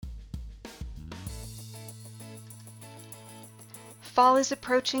Fall is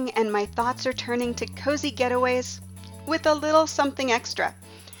approaching and my thoughts are turning to cozy getaways with a little something extra.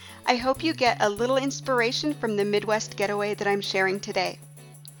 I hope you get a little inspiration from the Midwest getaway that I'm sharing today.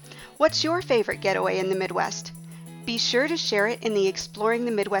 What's your favorite getaway in the Midwest? Be sure to share it in the Exploring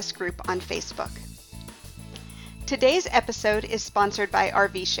the Midwest group on Facebook. Today's episode is sponsored by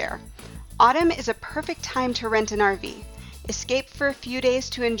RV Share. Autumn is a perfect time to rent an RV. Escape for a few days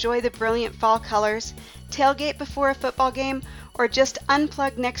to enjoy the brilliant fall colors, tailgate before a football game, or just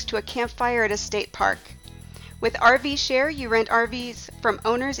unplug next to a campfire at a state park. With RV Share, you rent RVs from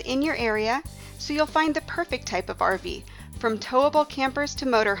owners in your area, so you'll find the perfect type of RV, from towable campers to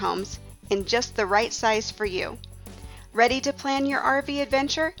motorhomes, in just the right size for you. Ready to plan your RV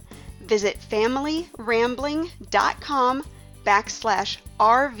adventure? Visit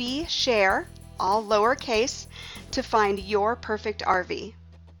familyrambling.com/RV Share, all lowercase, to find your perfect RV.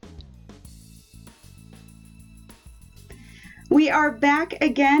 We are back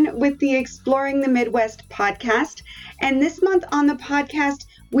again with the Exploring the Midwest podcast, and this month on the podcast,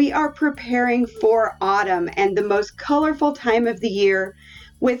 we are preparing for autumn and the most colorful time of the year,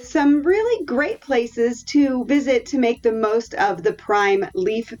 with some really great places to visit to make the most of the prime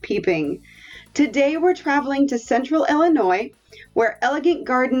leaf peeping. Today we're traveling to central Illinois, where elegant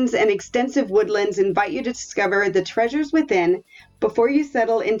gardens and extensive woodlands invite you to discover the treasures within before you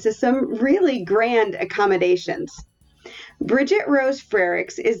settle into some really grand accommodations. Bridget Rose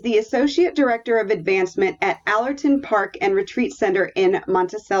Frericks is the Associate Director of Advancement at Allerton Park and Retreat Center in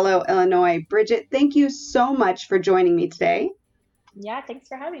Monticello, Illinois. Bridget, thank you so much for joining me today. Yeah, thanks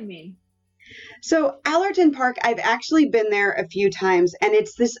for having me. So Allerton Park, I've actually been there a few times, and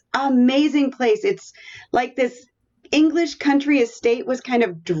it's this amazing place. It's like this English country estate was kind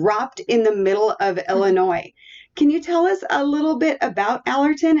of dropped in the middle of Illinois. Can you tell us a little bit about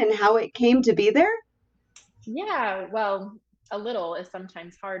Allerton and how it came to be there? Yeah, well, a little is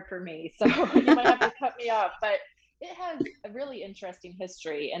sometimes hard for me, so you might have to cut me off, but it has a really interesting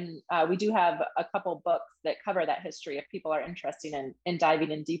history, and we do have a couple books that cover that history if people are interested in diving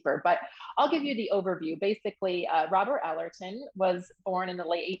in deeper. But I'll give you the overview. Basically, Robert Allerton was born in the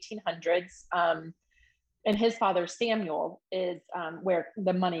late 1800s, and his father Samuel is where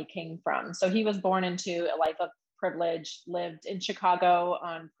the money came from. So he was born into a life of privilege, lived in Chicago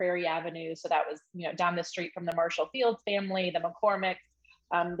on Prairie Avenue. So that was, down the street from the Marshall Fields family, the McCormicks.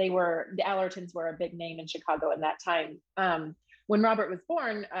 The Allertons were a big name in Chicago in that time. When Robert was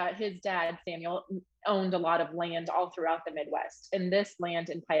born, his dad, Samuel, owned a lot of land all throughout the Midwest. And this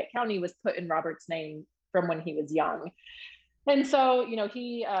land in Piatt County was put in Robert's name from when he was young. And so,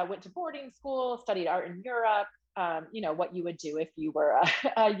 he went to boarding school, studied art in Europe, what you would do if you were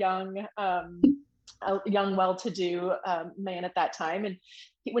a young, well-to-do man at that time. And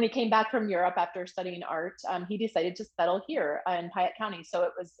when he came back from Europe after studying art, he decided to settle here in Piatt County. So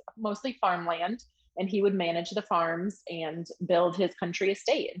it was mostly farmland, and he would manage the farms and build his country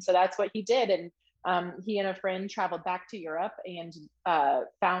estate. And so that's what he did. And he and a friend traveled back to Europe and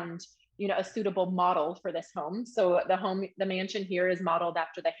found a suitable model for this home. So the mansion here is modeled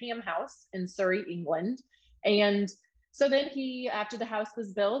after the Ham House in Surrey, England. And so then he, after the house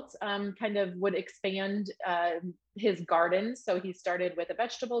was built, kind of would expand his gardens. So he started with a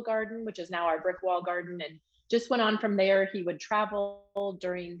vegetable garden, which is now our brick wall garden, and just went on from there. He would travel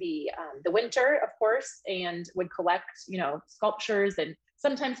during the winter, of course, and would collect, sculptures. And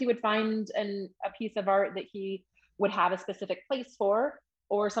sometimes he would find a piece of art that he would have a specific place for,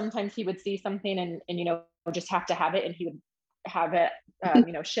 or sometimes he would see something and just have to have it, and he would have it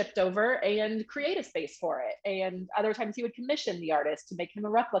shipped over and create a space for it. And other times he would commission the artist to make him a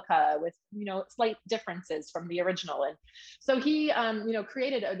replica with slight differences from the original. And so he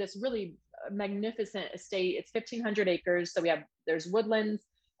created this really magnificent estate. It's 1,500 acres. So there's woodlands,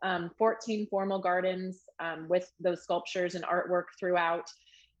 14 formal gardens with those sculptures and artwork throughout.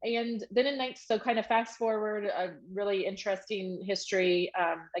 And then so kind of fast forward, a really interesting history.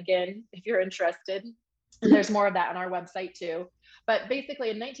 Again, if you're interested, and there's more of that on our website too. But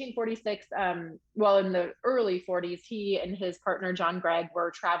basically in 1946, in the early 40s, he and his partner, John Gregg, were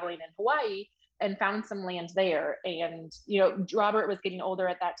traveling in Hawaii and found some land there. And, Robert was getting older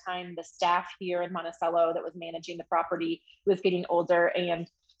at that time. The staff here in Monticello that was managing the property was getting older. And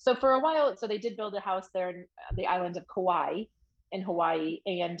so for a while, they did build a house there in the island of Kauai in Hawaii,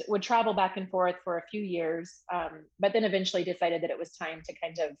 and would travel back and forth for a few years, but then eventually decided that it was time to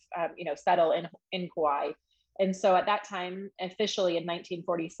kind of, settle in Kauai. And so at that time, officially in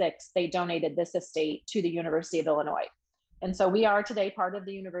 1946, they donated this estate to the University of Illinois. And so we are today part of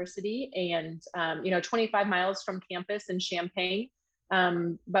the university, and 25 miles from campus in Champaign,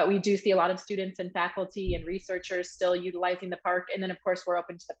 But we do see a lot of students and faculty and researchers still utilizing the park. And then of course we're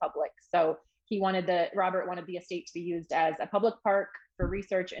open to the public. So Robert wanted the estate to be used as a public park for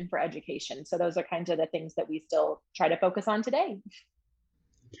research and for education. So those are kind of the things that we still try to focus on today.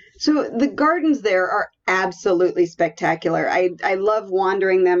 So the gardens there are absolutely spectacular. I love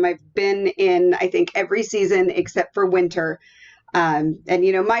wandering them. I've been in, I think, every season except for winter. And,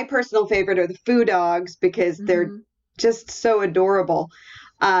 my personal favorite are the foo dogs because they're just so adorable.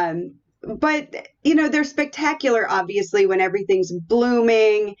 But, they're spectacular, obviously, when everything's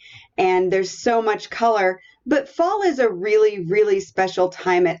blooming and there's so much color. But fall is a really, really special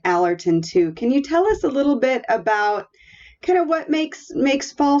time at Allerton, too. Can you tell us a little bit about kind of what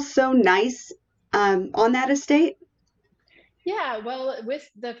makes fall so nice on that estate? Yeah, well, with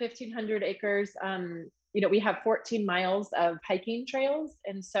the 1,500 acres, we have 14 miles of hiking trails.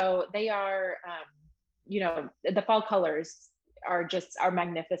 And so they are, the fall colors are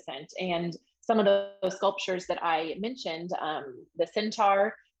magnificent. And some of those sculptures that I mentioned, the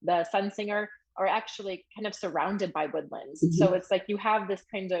centaur, the sun singer, are actually kind of surrounded by woodlands. So it's like you have this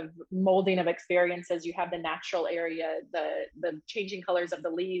kind of molding of experiences. You have the natural area, the changing colors of the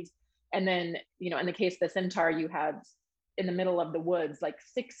leaves. And then, in the case of the centaur, you have in the middle of the woods, like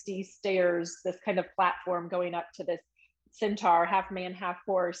 60 stairs, this kind of platform going up to this centaur, half man, half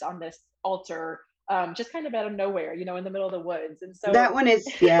horse on this altar, just kind of out of nowhere, in the middle of the woods. And so that one is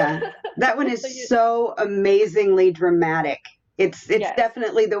so amazingly dramatic. It's yes.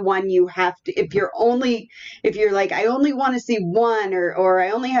 Definitely the one you have to, if you're like, I only want to see one or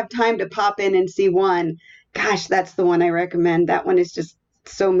I only have time to pop in and see one, gosh, that's the one I recommend. That one is just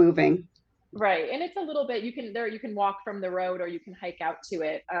so moving. Right. And it's a little bit, you can walk from the road or you can hike out to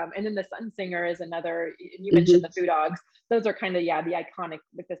it. And then the sun singer is another, you mentioned the foo dogs. Those are kind of, the iconic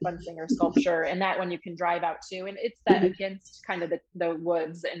with the sun singer sculpture, and that one you can drive out to, and it's that against kind of the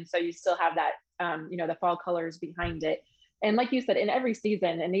woods. And so you still have that, the fall colors behind it. And like you said, in every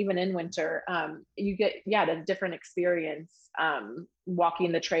season and even in winter, you get, the different experience,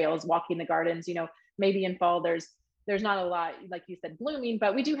 walking the trails, walking the gardens. Maybe in fall, there's not a lot, like you said, blooming,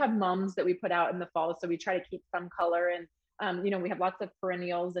 but we do have mums that we put out in the fall. So we try to keep some color, and, we have lots of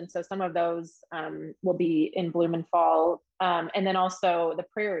perennials. And so some of those will be in bloom in fall. And then also the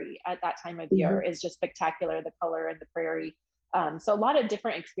prairie at that time of year is just spectacular, the color in the prairie. So a lot of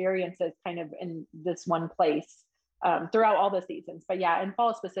different experiences kind of in this one place. Throughout all the seasons. But in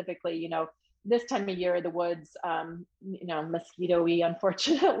fall specifically, this time of year, the woods, mosquito-y,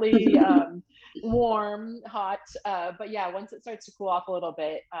 unfortunately, warm, hot. But once it starts to cool off a little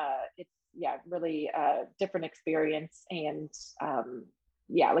bit, it's really a different experience. And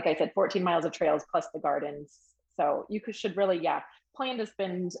like I said, 14 miles of trails plus the gardens. So you should really, plan to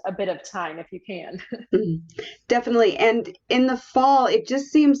spend a bit of time if you can. Definitely. And in the fall, it just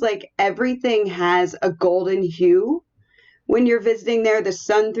seems like everything has a golden hue. When you're visiting there, the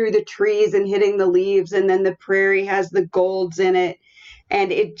sun through the trees and hitting the leaves, and then the prairie has the golds in it.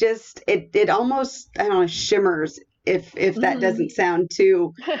 And it just, it almost, I don't know, shimmers, if that doesn't sound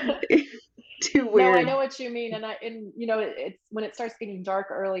too too weird. No, I know what you mean. And it's when it starts getting dark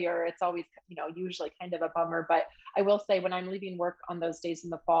earlier, it's always, usually kind of a bummer. But I will say, when I'm leaving work on those days in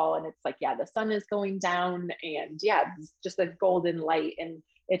the fall and it's like, the sun is going down and it's just a golden light, and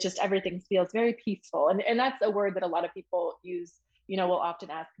it just, everything feels very peaceful. And that's a word that a lot of people use, will often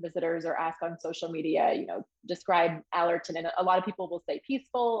ask visitors or ask on social media, describe Allerton. And a lot of people will say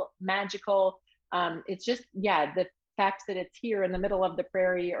peaceful, magical. It's just, the fact that it's here in the middle of the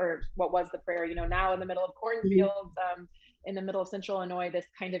prairie, or what was the prairie, now in the middle of cornfields, in the middle of central Illinois, this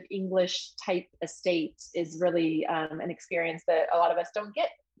kind of English type estate is really an experience that a lot of us don't get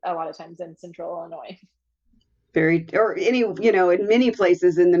a lot of times in central Illinois. In many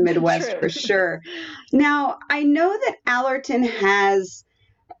places in the Midwest for sure. Now, I know that Allerton has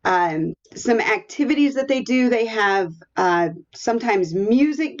some activities that they do. They have sometimes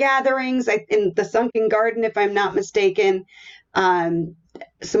music gatherings in the Sunken Garden, if I'm not mistaken,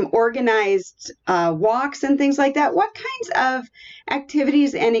 some organized walks and things like that. What kinds of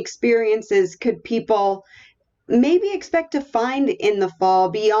activities and experiences could people maybe expect to find in the fall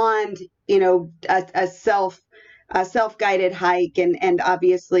beyond, a self-guided hike and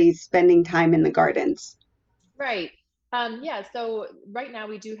obviously spending time in the gardens? Right. So right now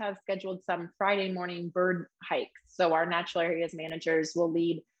we do have scheduled some Friday morning bird hikes. So our natural areas managers will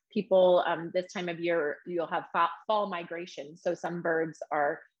lead people. This time of year, you'll have fall migration. So some birds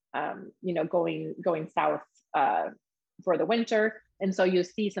are, going south for the winter. And so you'll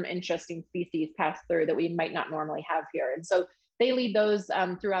see some interesting species pass through that we might not normally have here. And so they lead those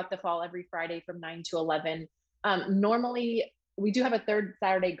throughout the fall, every Friday from 9 to 11. Normally we do have a third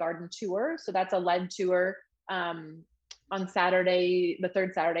Saturday garden tour. So that's a led tour on Saturday, the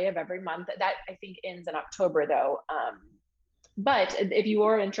third Saturday of every month. That I think ends in October though. But if you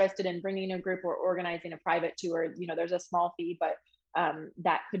are interested in bringing a group or organizing a private tour, there's a small fee, but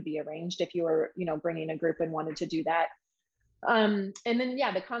that could be arranged if you were, bringing a group and wanted to do that. And then,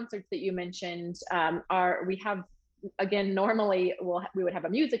 yeah, the concerts that you mentioned we have, again, normally we would have a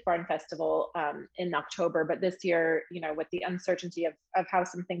music barn festival in October, but this year, with the uncertainty of how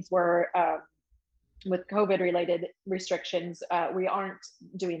some things were with COVID related restrictions, we aren't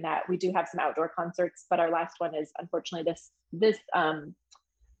doing that. We do have some outdoor concerts, but our last one is unfortunately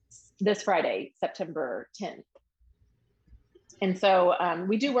this Friday, September 10th. And so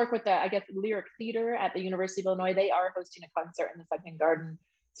we do work with the Lyric Theater at the University of Illinois. They are hosting a concert in the Second Garden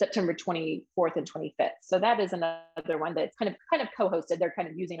September 24th and 25th. So that is another one that's kind of co-hosted. They're kind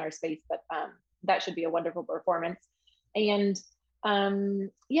of using our space, but that should be a wonderful performance. And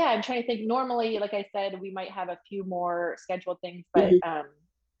yeah, I'm trying to think. Normally, like I said, we might have a few more scheduled things, but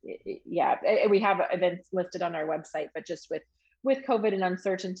yeah, we have events listed on our website, but just with COVID and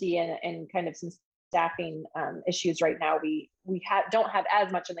uncertainty and kind of some staffing issues right now, we don't have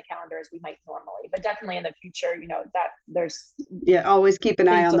as much in the calendar as we might normally, but definitely in the future, that there's always keep an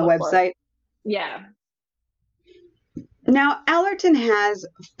eye on the website. Yeah. Now, Allerton has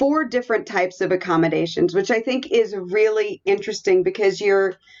 4 different types of accommodations, which I think is really interesting because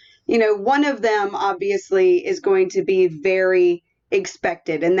one of them obviously is going to be very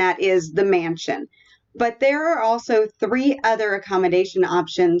expected, and that is the mansion. But there are also 3 other accommodation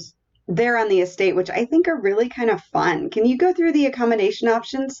options there on the estate, which I think are really kind of fun. Can you go through the accommodation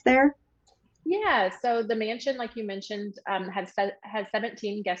options there? Yeah, so the mansion, like you mentioned, has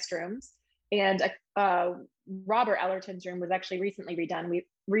 17 guest rooms, and Robert Allerton's room was actually recently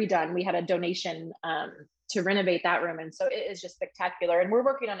redone. We had a donation to renovate that room, and so it is just spectacular. And we're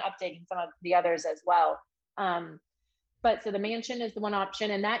working on updating some of the others as well. But so the mansion is the one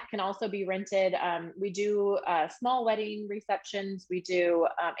option, and that can also be rented. We do small wedding receptions, we do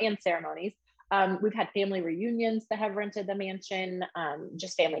and ceremonies. We've had family reunions that have rented the mansion,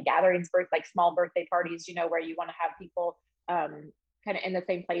 just family gatherings, like small birthday parties, where you want to have people kind of in the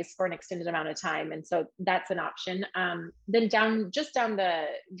same place for an extended amount of time. And so that's an option. Then just down the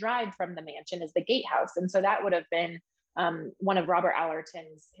drive from the mansion is the gatehouse. And so that would have been one of Robert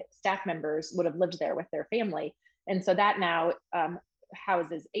Allerton's staff members would have lived there with their family. And so that now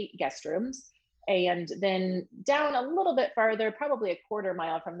houses 8 guest rooms. And then down a little bit farther, probably a quarter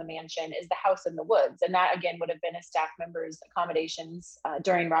mile from the mansion, is the house in the woods. And that again would have been a staff member's accommodations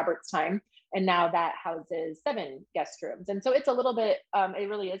during Robert's time. And now that houses 7 guest rooms. And so it's a little bit, it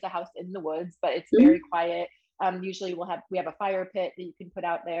really is a house in the woods, but it's very quiet. Usually we have a fire pit that you can put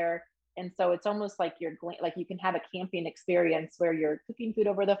out there. And so it's almost like you can have a camping experience where you're cooking food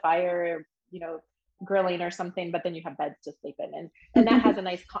over the fire, grilling or something, but then you have beds to sleep in. And that has a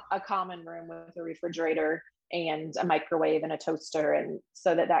nice, a common room with a refrigerator and a microwave and a toaster. And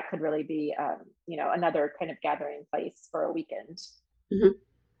so that could really be, another kind of gathering place for a weekend. Mm-hmm.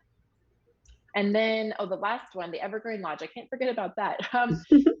 And then, the last one, the Evergreen Lodge, I can't forget about that.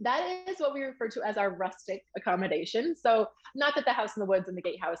 That is what we refer to as our rustic accommodation. So not that the house in the woods and the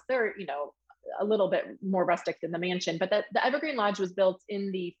gatehouse, they're, a little bit more rustic than the mansion, but the Evergreen Lodge was built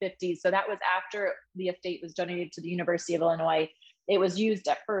in the 50s. So that was after the estate was donated to the University of Illinois. It was used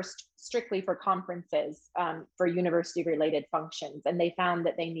at first strictly for conferences, for university related functions. And they found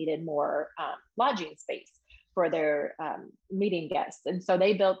that they needed more lodging space for their meeting guests. And so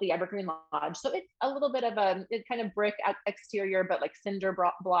they built the Evergreen Lodge. So it's a little bit of it's kind of brick exterior, but like cinder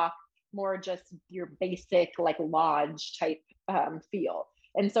block, more just your basic like lodge type feel.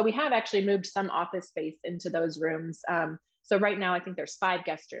 And so we have actually moved some office space into those rooms. So right now, I think there's 5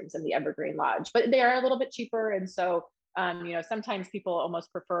 guest rooms in the Evergreen Lodge, but they are a little bit cheaper. And so, sometimes people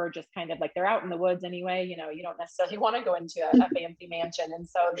almost prefer just kind of like they're out in the woods anyway, you don't necessarily want to go into a fancy mansion. And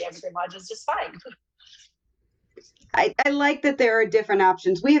so the Evergreen Lodge is just fine. I like that there are different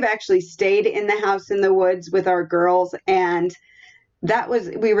options. We have actually stayed in the house in the woods with our girls, and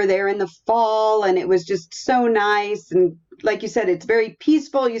we were there in the fall, and it was just so nice. And like you said, it's very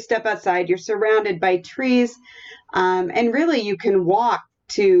peaceful. You step outside, you're surrounded by trees, and really you can walk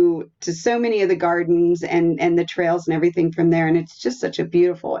to so many of the gardens and the trails and everything from there. And it's just such a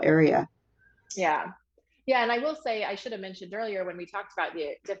beautiful area. Yeah. Yeah. And I will say, I should have mentioned earlier when we talked about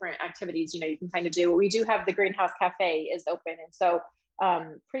the different activities, you can kind of do, we do have the Greenhouse Cafe is open. And so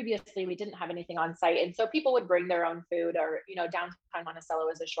previously we didn't have anything on site. And so people would bring their own food or, downtown Monticello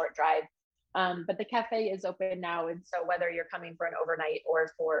is a short drive. But the cafe is open now. And so whether you're coming for an overnight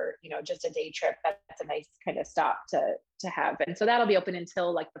or for, just a day trip, that's a nice kind of stop to have. And so that'll be open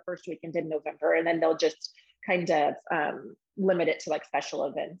until like the first weekend in November. And then they'll just kind of limit it to like special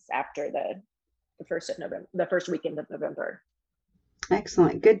events after the first weekend of November.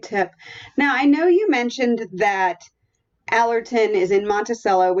 Excellent. Good tip. Now, I know you mentioned that Allerton is in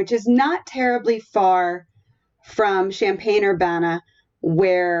Monticello, which is not terribly far from Champaign-Urbana,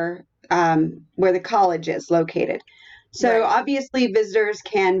 where the college is located. So Right. obviously visitors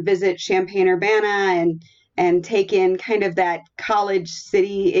can visit Champaign-Urbana and take in kind of that college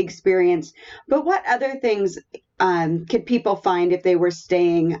city experience. But what other things could people find if they were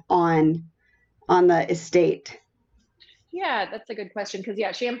staying on the estate? Yeah, that's a good question. Because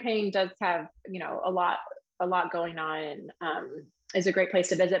yeah, Champaign does have, a lot going on, and is a great place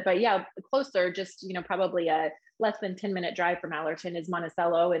to visit. But yeah, closer, just, probably a less than 10-minute drive from Allerton is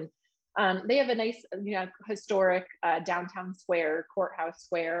Monticello. And they have a nice, historic downtown square, courthouse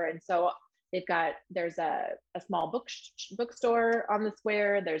square. And so there's a small bookstore on the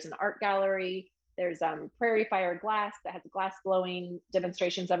square. There's an art gallery. There's Prairie Fire Glass that has glass blowing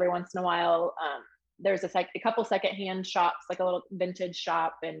demonstrations every once in a while. There's a couple secondhand shops, like a little vintage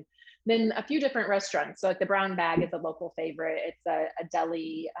shop, and then a few different restaurants. So like the Brown Bag is a local favorite. It's a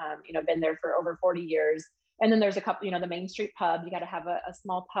deli, been there for over 40 years. And then there's a couple, the Main Street pub. You got to have a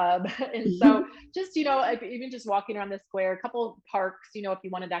small pub. And so just, even just walking around the square, a couple parks, if you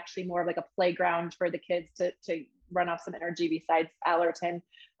wanted actually more of like a playground for the kids to run off some energy besides Allerton.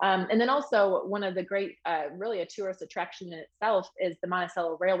 And then also one of the great, really a tourist attraction in itself is the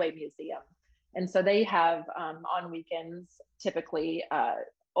Monticello Railway Museum. And so they have on weekends typically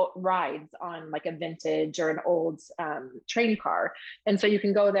rides on like a vintage or an old train car. And so you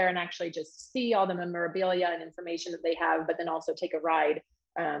can go there and actually just see all the memorabilia and information that they have, but then also take a ride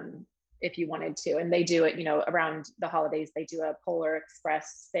if you wanted to. And they do it, around the holidays, they do a Polar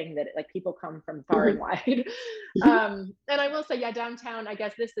Express thing that like people come from far and wide. And I will say, yeah, downtown, I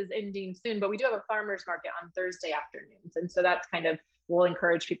guess this is ending soon, but we do have a farmer's market on Thursday afternoons. And so that's kind of, we'll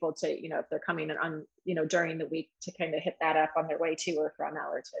encourage people to, if they're coming on, during the week, to kind of hit that up on their way to or from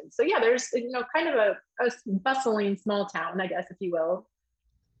Allerton. So yeah, there's, kind of a bustling small town, I guess, if you will.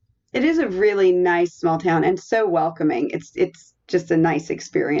 It is a really nice small town and so welcoming. It's just a nice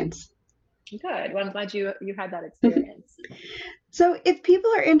experience. Good. Well, I'm glad you had that experience. So if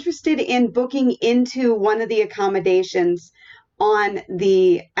people are interested in booking into one of the accommodations on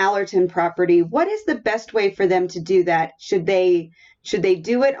the Allerton property, what is the best way for them to do that? Should they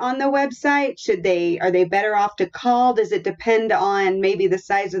do it on the website? Are they better off to call? Does it depend on maybe the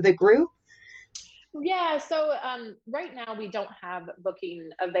size of the group? Yeah, so right now we don't have booking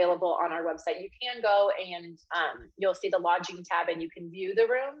available on our website. You can go and you'll see the lodging tab and you can view the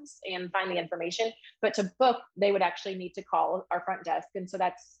rooms and find the information. But to book, they would actually need to call our front desk. And so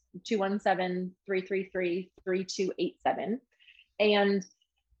that's 217-333-3287. And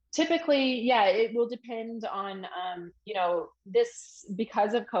typically, yeah, it will depend on, this,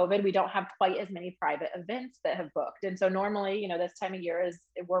 because of COVID, we don't have quite as many private events that have booked. And so normally, this time of year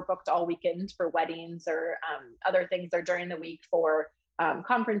we're booked all weekend for weddings or other things, or during the week for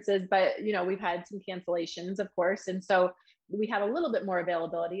conferences. But, we've had some cancellations, of course. And so we have a little bit more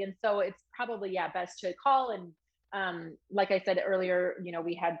availability. And so it's probably, yeah, best to call. And like I said earlier,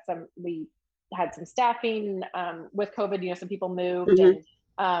 we had some staffing with COVID, some people moved. And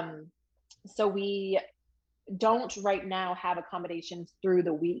so we don't right now have accommodations through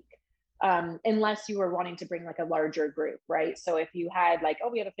the week, unless you were wanting to bring like a larger group, right? So if you had like,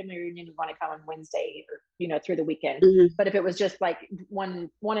 we have a family reunion, you want to come on Wednesday or, through the weekend. But if it was just like one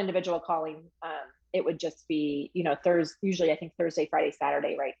individual calling, it would just be, Thursday, usually I think Thursday, Friday,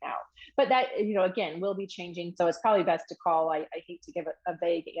 Saturday right now. But that, again, will be changing. So it's probably best to call. I hate to give a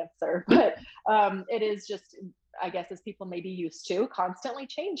vague answer, but it is just, I guess, as people may be used to, constantly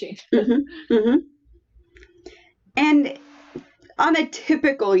changing. And on a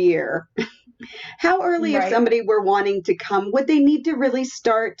typical year, how early, if somebody were wanting to come, would they need to really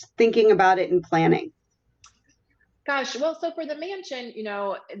start thinking about it and planning? Gosh, well, so for the mansion,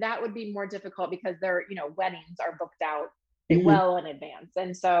 that would be more difficult because their, weddings are booked out well in advance.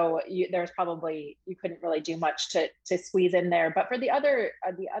 And so there's probably, you couldn't really do much to squeeze in there. But for the other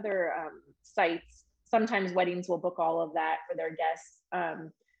sites, sometimes weddings will book all of that for their guests.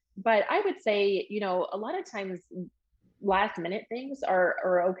 But I would say, a lot of times last minute things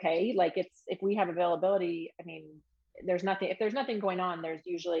are okay. Like if we have availability, I mean, if there's nothing going on, there's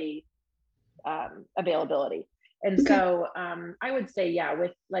usually availability. And so I would say, yeah,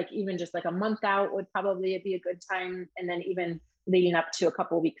 with like even just like a month out would probably be a good time. And then even leading up to a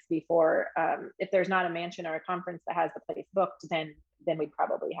couple of weeks before. If there's not a mansion or a conference that has the place booked, then we'd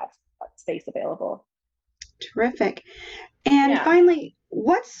probably have space available. Terrific. And finally,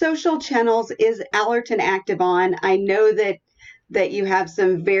 what social channels is Allerton active on? I know that you have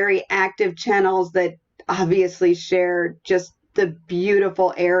some very active channels that obviously share just the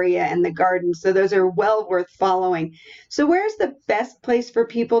beautiful area and the garden. So those are well worth following. So where's the best place for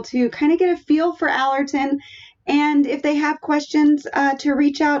people to kind of get a feel for Allerton, and if they have questions, to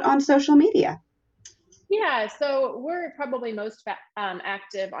reach out on social media? Yeah, so we're probably most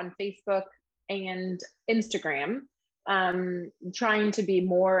active on Facebook and Instagram. Trying to be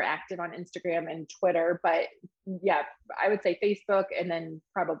more active on Instagram and Twitter, but yeah, I would say Facebook and then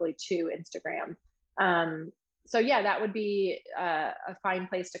probably to Instagram. So yeah, that would be a fine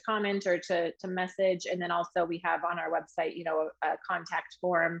place to comment or to message. And then also we have on our website, a contact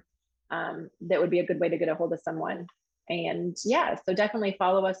form that would be a good way to get a hold of someone. And yeah, so definitely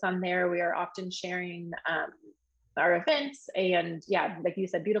follow us on there. We are often sharing our events, and yeah, like you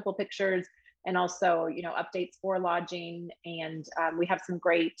said, beautiful pictures, and also, updates for lodging. And we have some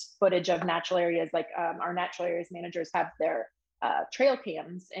great footage of natural areas, like our natural areas managers have their trail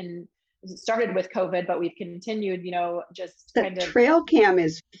cams, and it started with COVID, but we've continued, just kind of. Trail cam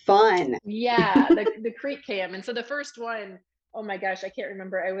is fun. Yeah, the creek cam. And so the first one, oh my gosh, I can't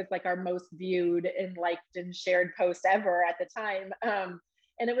remember. It was like our most viewed and liked and shared post ever at the time.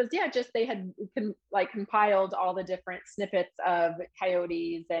 And it was, just they had compiled all the different snippets of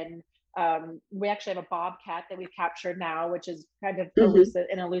coyotes, and we actually have a bobcat that we've captured now, which is kind of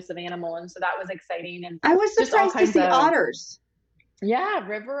an elusive animal. And so that was exciting. And I was surprised to see otters. Yeah,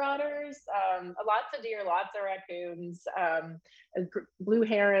 river otters, lots of deer, lots of raccoons, blue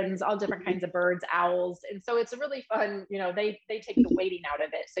herons, all different kinds of birds, owls. And so it's really fun. They take the waiting out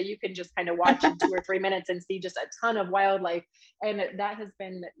of it. So you can just kind of watch in 2 or 3 minutes and see just a ton of wildlife. And that has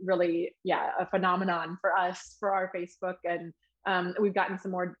been really, a phenomenon for us, for our Facebook. And we've gotten some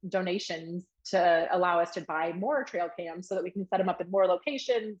more donations to allow us to buy more trail cams so that we can set them up in more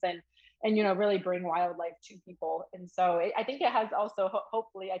locations and really bring wildlife to people. And so I think it has also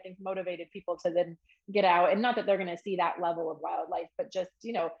hopefully, I think, motivated people to then get out, and not that they're going to see that level of wildlife, but just,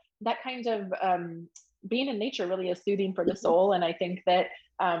 that kind of being in nature really is soothing for the soul. And I think that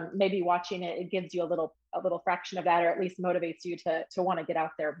maybe watching it gives you a little fraction of that, or at least motivates you to want to get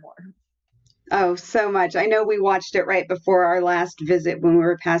out there more. Oh, so much. I know we watched it right before our last visit when we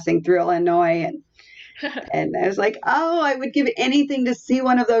were passing through Illinois, and I was like, oh, I would give anything to see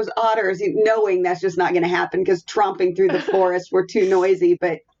one of those otters, knowing that's just not going to happen because tromping through the forest were too noisy.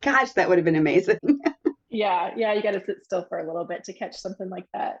 But gosh, that would have been amazing. Yeah, you got to sit still for a little bit to catch something like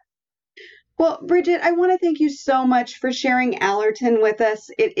that. Well, Bridget, I want to thank you so much for sharing Allerton with us.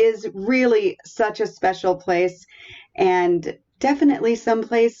 It is really such a special place, and definitely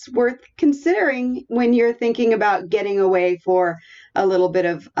someplace worth considering when you're thinking about getting away for a little bit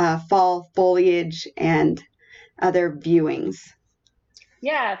of fall foliage and other viewings.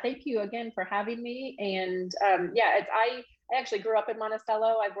 Yeah, thank you again for having me. And I actually grew up in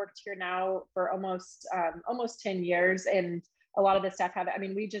Monticello. I've worked here now for almost 10 years, and a lot of the staff have it. I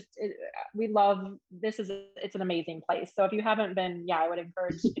mean, we love this. It's an amazing place. So if you haven't been, I would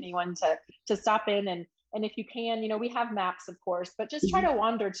encourage anyone to stop in, and if you can, we have maps, of course, but just try to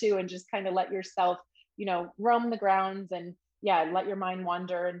wander too, and just kind of let yourself, roam the grounds, and let your mind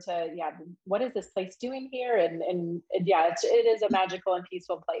wander into, what is this place doing here? And it is a magical and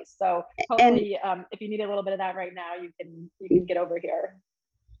peaceful place. So hopefully, if you need a little bit of that right now, you can get over here.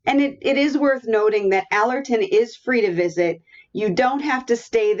 And it is worth noting that Allerton is free to visit. You don't have to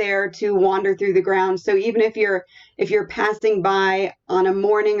stay there to wander through the grounds. So even if you're passing by on a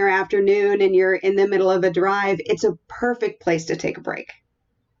morning or afternoon and you're in the middle of a drive, it's a perfect place to take a break.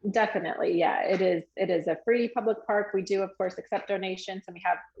 Definitely. Yeah, it is. It is a free public park. We do, of course, accept donations, and we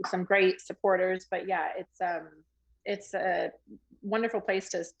have some great supporters, but it's a wonderful place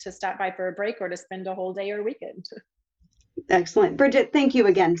to stop by for a break or to spend a whole day or weekend. Excellent. Bridget, thank you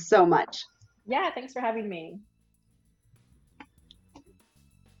again so much. Yeah, thanks for having me.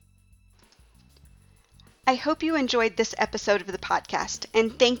 I hope you enjoyed this episode of the podcast,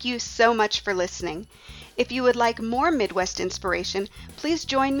 and thank you so much for listening. If you would like more Midwest inspiration, please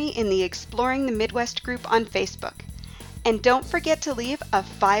join me in the Exploring the Midwest group on Facebook. And don't forget to leave a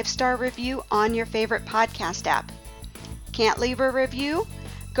 5-star review on your favorite podcast app. Can't leave a review?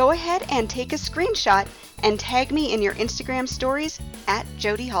 Go ahead and take a screenshot and tag me in your Instagram stories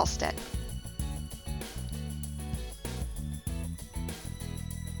 @Jody Halstead.